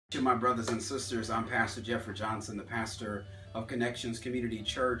My brothers and sisters, I'm Pastor Jeffery Johnson, the pastor of Connections Community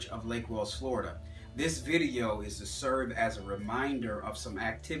Church of Lake Wells, Florida. This video is to serve as a reminder of some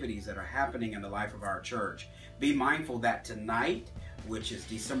activities that are happening in the life of our church. Be mindful that tonight, which is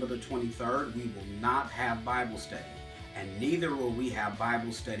December the 23rd, we will not have Bible study. And neither will we have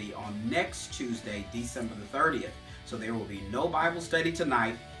Bible study on next Tuesday, December the 30th. So there will be no Bible study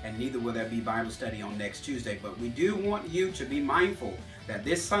tonight, and neither will there be Bible study on next Tuesday. But we do want you to be mindful that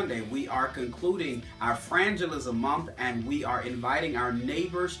this Sunday we are concluding our Frangelism month, and we are inviting our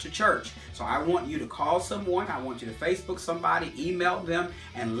neighbors to church. So I want you to call someone, I want you to Facebook somebody, email them,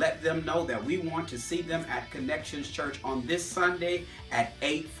 and let them know that we want to see them at Connections Church on this Sunday at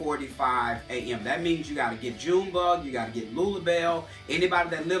 8:45 a.m. That means you got to get Junebug, you got to get Lulabelle, anybody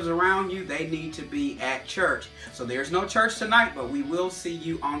that lives around you, they need to be at church. So there's no church tonight, but we will see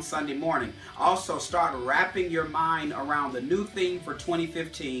you on Sunday morning. Also, start wrapping your mind around the new theme for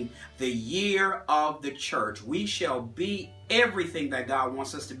 2015, the year of the church. We shall be everything that God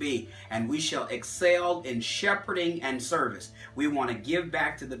wants us to be, and we shall excel in shepherding and service. We want to give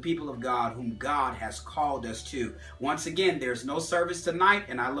back to the people of God whom God has called us to. Once again, there's no service tonight,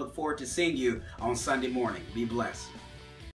 and I look forward to seeing you on Sunday morning. Be blessed.